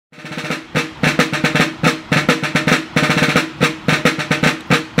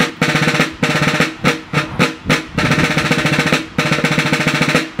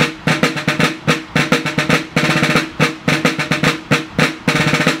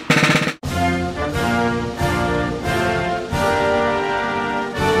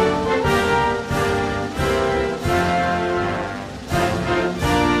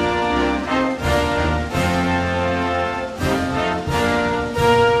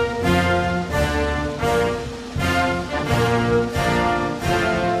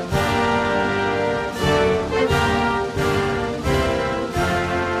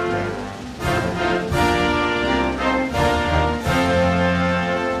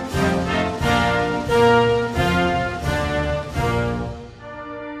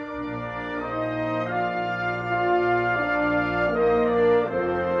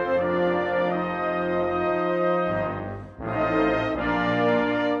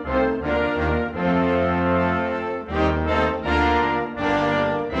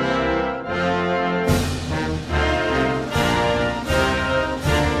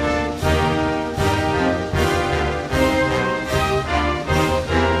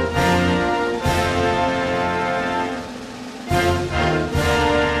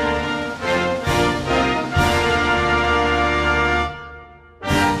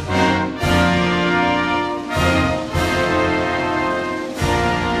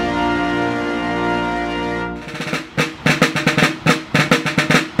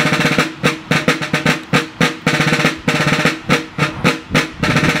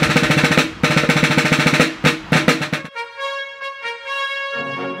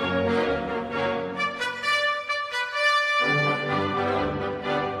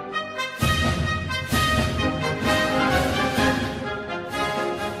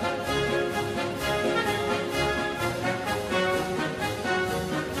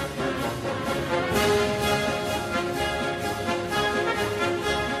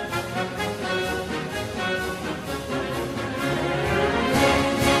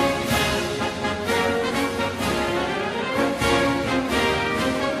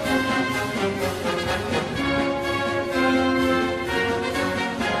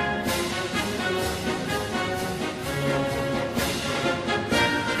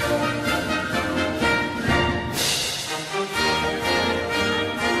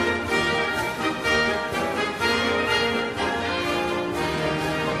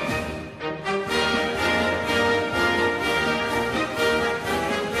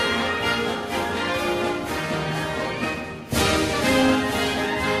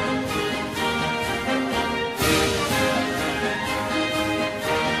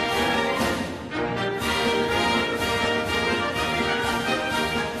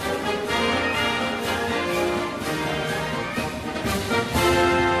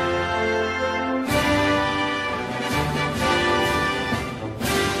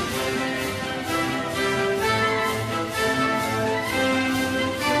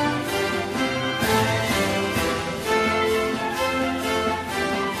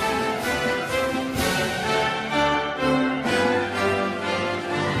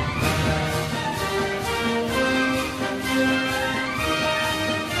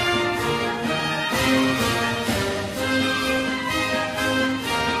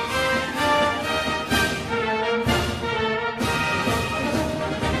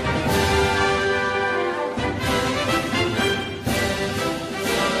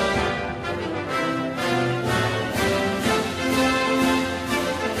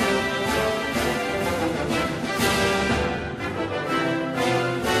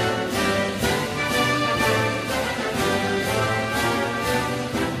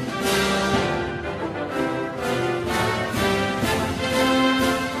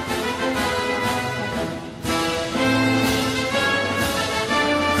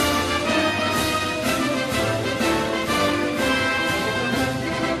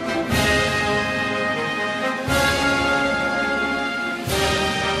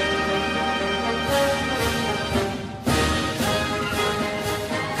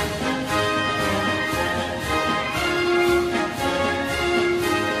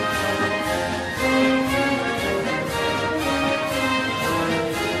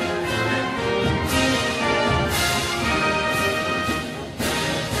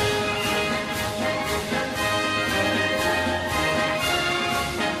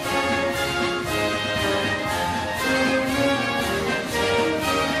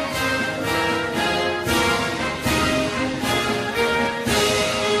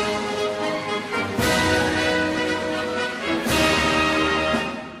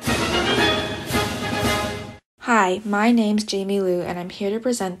Hi, my name's Jamie Liu, and I'm here to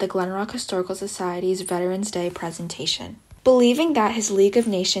present the Glen Rock Historical Society's Veterans Day presentation. Believing that his League of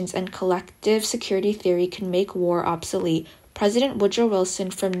Nations and collective security theory could make war obsolete, President Woodrow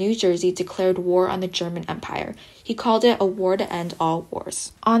Wilson from New Jersey declared war on the German Empire. He called it a war to end all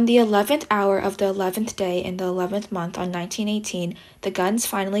wars. On the 11th hour of the 11th day in the 11th month on 1918, the guns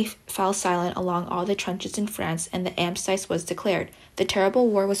finally fell silent along all the trenches in France, and the armistice was declared. The terrible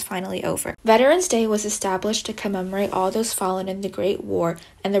war was finally over. Veterans Day was established to commemorate all those fallen in the Great War,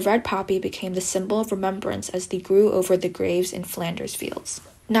 and the red poppy became the symbol of remembrance as they grew over the graves in Flanders fields.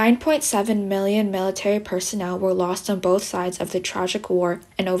 9.7 million military personnel were lost on both sides of the tragic war,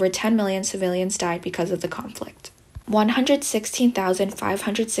 and over 10 million civilians died because of the conflict.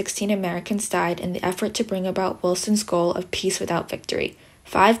 116,516 Americans died in the effort to bring about Wilson's goal of peace without victory.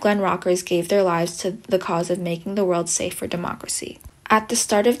 5 Glen Rockers gave their lives to the cause of making the world safe for democracy. At the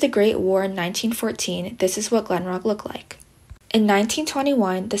start of the Great War in 1914, this is what Glen Rock looked like. In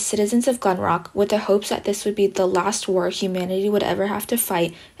 1921, the citizens of Glen Rock, with the hopes that this would be the last war humanity would ever have to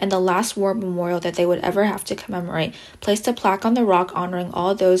fight and the last war memorial that they would ever have to commemorate, placed a plaque on the rock honoring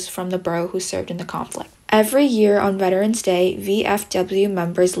all those from the borough who served in the conflict. Every year on Veterans Day, VFW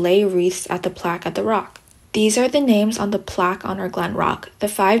members lay wreaths at the plaque at the rock. These are the names on the plaque on our Glen Rock. The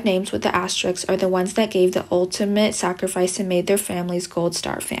 5 names with the asterisks are the ones that gave the ultimate sacrifice and made their families Gold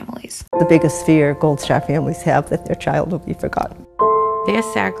Star families. The biggest fear Gold Star families have that their child will be forgotten. Their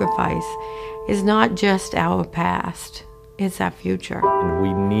sacrifice is not just our past, it's our future. And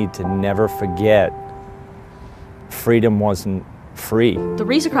we need to never forget freedom wasn't free. The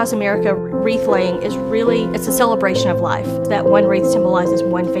Wreaths Across America wreath laying is it's a celebration of life. That one wreath symbolizes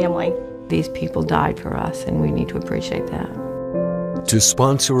one family. These people died for us, and we need to appreciate that. To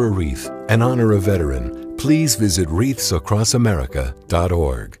sponsor a wreath and honor a veteran, please visit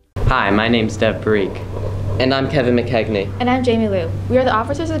wreathsacrossamerica.org. Hi, my name's Dev Barik. And I'm Kevin McKegney. And I'm Jamie Liu. We are the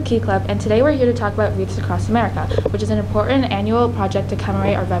officers of Key Club, and today we're here to talk about Wreaths Across America, which is an important annual project to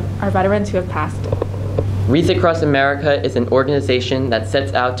commemorate our veterans who have passed. Wreaths Across America is an organization that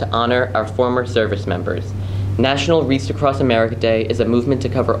sets out to honor our former service members. National Wreaths Across America Day is a movement to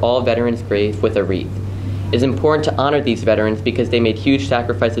cover all veterans' graves with a wreath. It is important to honor these veterans because they made huge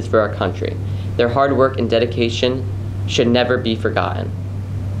sacrifices for our country. Their hard work and dedication should never be forgotten.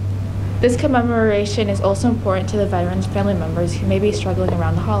 This commemoration is also important to the veterans' family members who may be struggling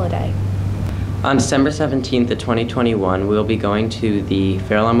around the holiday. On December 17th of 2021, we will be going to the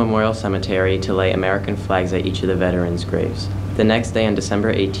Fairlawn Memorial Cemetery to lay American flags at each of the veterans' graves. The next day, on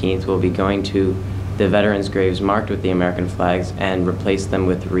December 18th, we'll be going to the veterans' graves marked with the American flags and replace them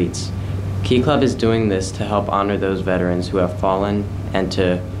with wreaths. Key Club is doing this to help honor those veterans who have fallen and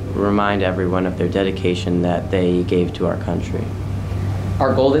to remind everyone of their dedication that they gave to our country.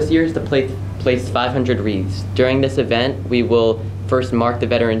 Our goal this year is to place 500 wreaths. During this event, we will first mark the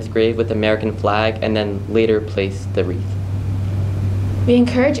veteran's grave with the American flag and then later place the wreath. We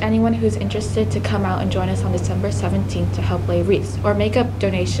encourage anyone who is interested to come out and join us on December 17th to help lay wreaths or make a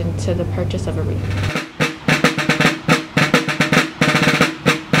donation to the purchase of a wreath.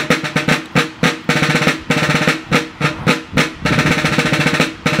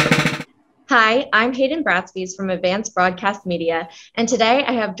 Hi, I'm Hayden Bratsby's from Advanced Broadcast Media, and today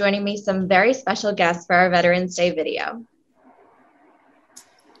I have joining me some very special guests for our Veterans Day video.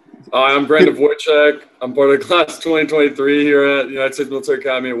 Hi, I'm Brandon Wojcik. I'm part of class 2023 here at the United States Military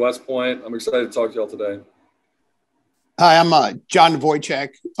Academy at West Point. I'm excited to talk to y'all today. Hi, I'm John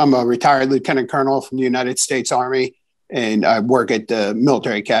Wojcik. I'm a retired lieutenant colonel from the United States Army, and I work at the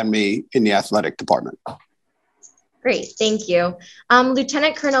Military Academy in the athletic department. Great, thank you.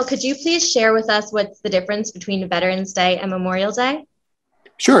 Lieutenant Colonel, could you please share with us what's the difference between Veterans Day and Memorial Day?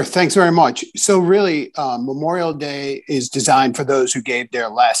 Sure, thanks very much. So really, Memorial Day is designed for those who gave their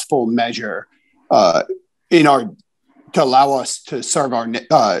last full measure to allow us to serve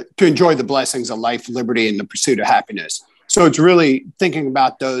to enjoy the blessings of life, liberty, and the pursuit of happiness. So it's really thinking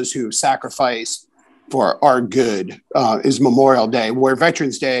about those who sacrifice for our good is Memorial Day, where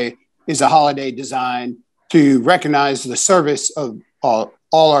Veterans Day is a holiday designed to recognize the service of all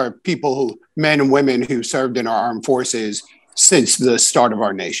our people, men and women who served in our armed forces since the start of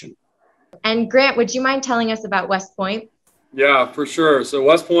our nation. And Grant, would you mind telling us about West Point? Yeah, for sure. So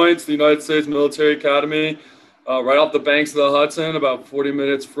West Point's the United States Military Academy, right off the banks of the Hudson, about 40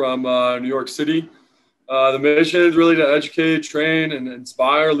 minutes from New York City. The mission is really to educate, train, and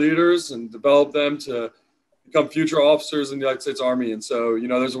inspire leaders and develop them to become future officers in the United States Army. And so,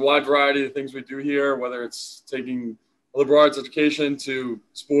 there's a wide variety of things we do here, whether it's taking liberal arts education to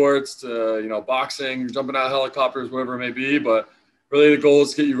sports to, boxing, jumping out of helicopters, whatever it may be. But really the goal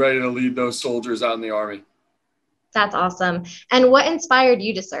is to get you ready to lead those soldiers out in the Army. That's awesome. And what inspired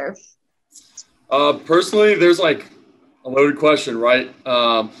you to serve? Personally, there's like a loaded question, right?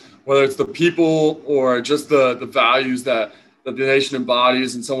 Whether it's the people or just the values that the nation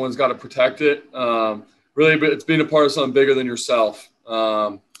embodies, and someone's got to protect it. Really, it's being a part of something bigger than yourself.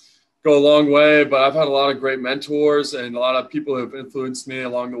 Go a long way, but I've had a lot of great mentors and a lot of people who have influenced me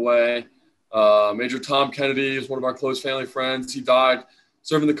along the way. Major Tom Kennedy is one of our close family friends. He died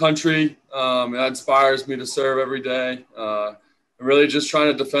serving the country, and that inspires me to serve every day. And really just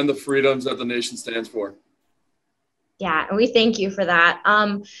trying to defend the freedoms that the nation stands for. Yeah, and we thank you for that.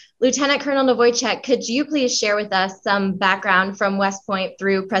 Lieutenant Colonel Nevoychek, could you please share with us some background from West Point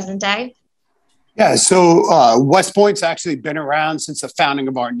through present day? Yeah, so West Point's actually been around since the founding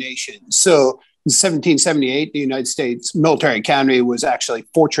of our nation. So in 1778, the United States Military Academy was actually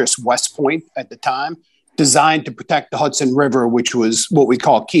Fortress West Point at the time, designed to protect the Hudson River, which was what we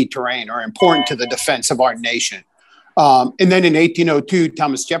call key terrain or important to the defense of our nation. And then in 1802,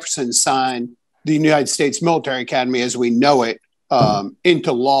 Thomas Jefferson signed the United States Military Academy as we know it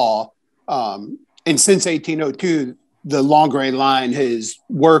into law. And since 1802, the Long Gray Line has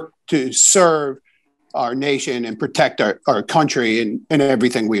worked to serve our nation and protect our country and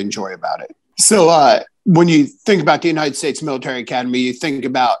everything we enjoy about it. So when you think about the United States Military Academy, you think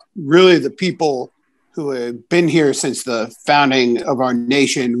about really the people who have been here since the founding of our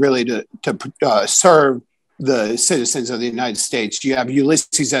nation, really to serve the citizens of the United States. You have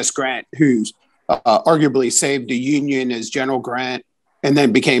Ulysses S. Grant, who's arguably saved the Union as General Grant and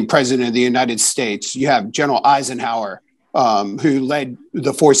then became president of the United States. You have General Eisenhower, who led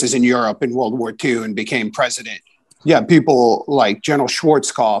the forces in Europe in World War II and became president. You have people like General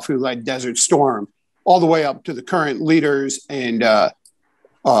Schwarzkopf, who led Desert Storm, all the way up to the current leaders and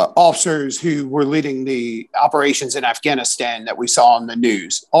officers who were leading the operations in Afghanistan that we saw on the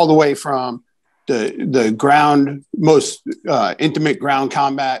news, all the way from the ground, most intimate ground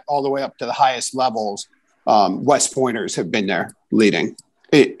combat, all the way up to the highest levels. West Pointers have been there leading.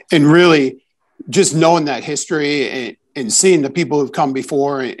 And really just knowing that history and seeing the people who've come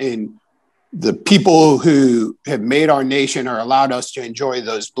before and the people who have made our nation or allowed us to enjoy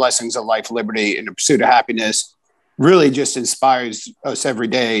those blessings of life, liberty, and the pursuit of happiness really just inspires us every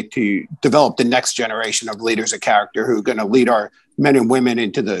day to develop the next generation of leaders of character who are going to lead our men and women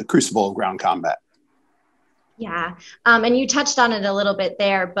into the crucible of ground combat. Yeah. And you touched on it a little bit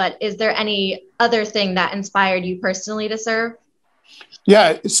there, but is there any other thing that inspired you personally to serve?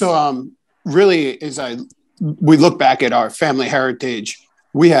 Yeah. So really, as we look back at our family heritage,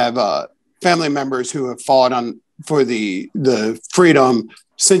 we have family members who have fought for the freedom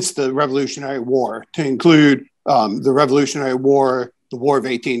since the Revolutionary War, to include the Revolutionary War, the War of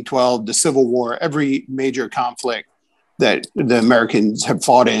 1812, the Civil War, every major conflict that the Americans have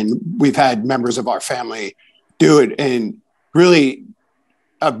fought in. We've had members of our family do it, and really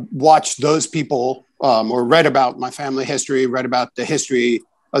I've watched those people or read about my family history, read about the history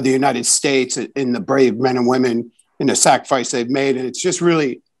of the United States and the brave men and women and the sacrifice they've made. And it's just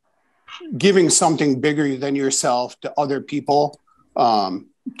really giving something bigger than yourself to other people.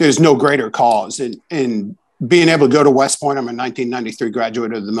 There's no greater cause. And being able to go to West Point, I'm a 1993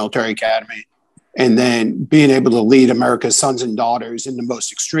 graduate of the Military Academy, and then being able to lead America's sons and daughters in the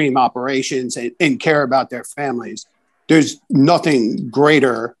most extreme operations and care about their families. There's nothing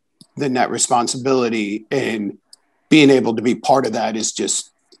greater than that responsibility, and being able to be part of that is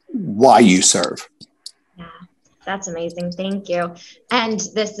just why you serve. Yeah, that's amazing. Thank you. And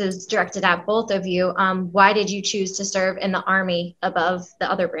this is directed at both of you. Why did you choose to serve in the Army above the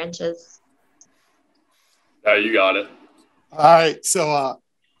other branches? You got it. All right. So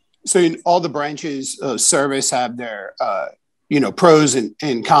in all the branches of service have their, pros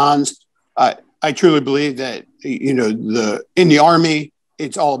and cons. I truly believe that, in the Army,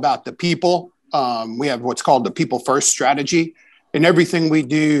 it's all about the people. We have what's called the people first strategy, and everything we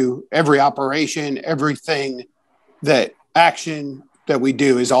do, every operation, everything action that we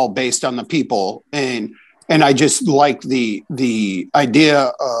do is all based on the people. And I just like the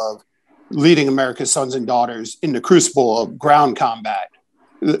idea of leading America's sons and daughters in the crucible of ground combat.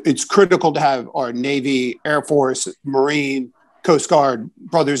 It's critical to have our Navy, Air Force, Marine, Coast Guard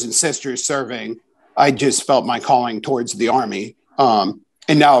brothers and sisters serving. I just felt my calling towards the Army. And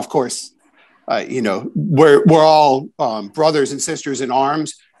now, of course, we're all brothers and sisters in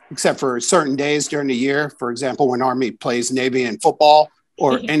arms, except for certain days during the year. For example, when Army plays Navy in football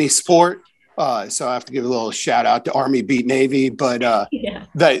or any sport. So I have to give a little shout out to Army beat Navy. But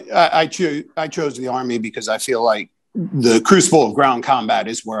I chose the Army because I feel like the crucible of ground combat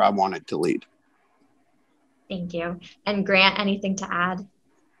is where I wanted to lead. Thank you. And Grant, anything to add?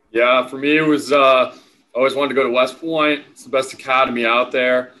 Yeah, for me, it was always wanted to go to West Point. It's the best academy out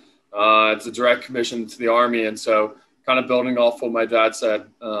there. It's a direct commission to the Army. And so kind of building off what my dad said,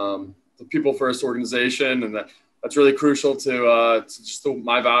 the People First organization, and that's really crucial to just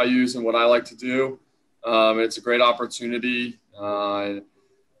my values and what I like to do. It's a great opportunity. I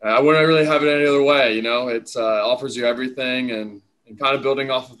wouldn't really have it any other way. You know, it offers you everything, and kind of building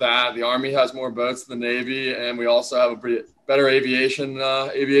off of that, the Army has more boats than the Navy, and we also have a pretty better aviation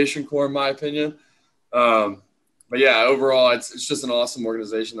corps, in my opinion. But yeah, overall, it's just an awesome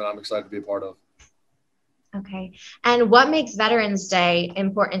organization that I'm excited to be a part of. Okay. And what makes Veterans Day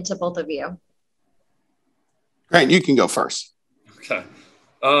important to both of you? Grant, you can go first. Okay.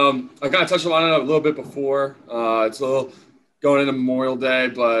 I kind of touched on it a little bit before. It's a little going into Memorial Day,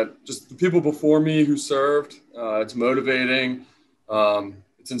 but just the people before me who served, it's motivating.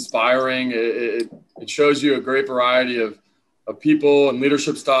 It's inspiring. It shows you a great variety of people and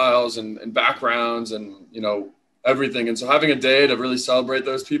leadership styles and backgrounds and, you know, everything. And so having a day to really celebrate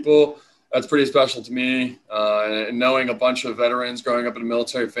those people, that's pretty special to me. And knowing a bunch of veterans growing up in a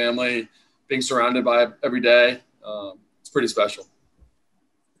military family, being surrounded by it every day, it's pretty special.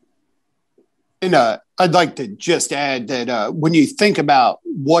 And I'd like to just add that when you think about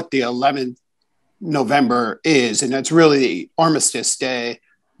what the 11th November is, and that's really Armistice Day,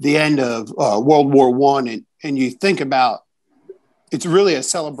 the end of World War I, and you think about it's really a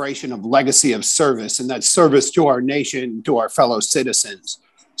celebration of legacy of service, and that service to our nation, to our fellow citizens.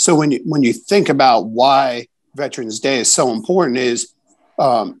 So when you think about why Veterans Day is so important is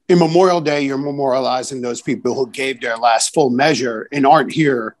in Memorial Day, you're memorializing those people who gave their last full measure and aren't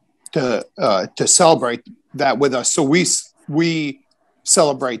here to celebrate that with us. So we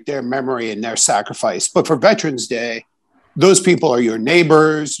celebrate their memory and their sacrifice. But for Veterans Day, those people are your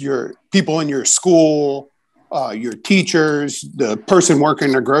neighbors, your people in your school, your teachers, the person working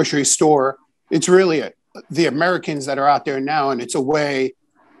in a grocery store. It's really the Americans that are out there now. And it's a way,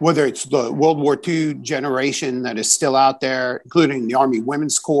 whether it's the World War II generation that is still out there, including the Army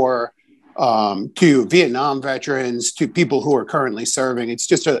Women's Corps, to Vietnam veterans, to people who are currently serving. It's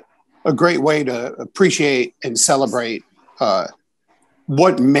just a great way to appreciate and celebrate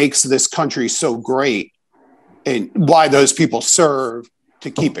what makes this country so great and why those people serve to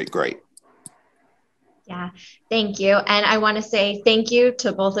keep it great. Yeah, thank you. And I want to say thank you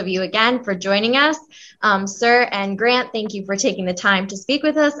to both of you again for joining us. Sir and Grant, thank you for taking the time to speak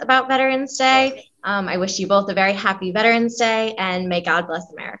with us about Veterans Day. I wish you both a very happy Veterans Day, and may God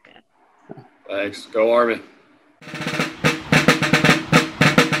bless America. Thanks. Go Army.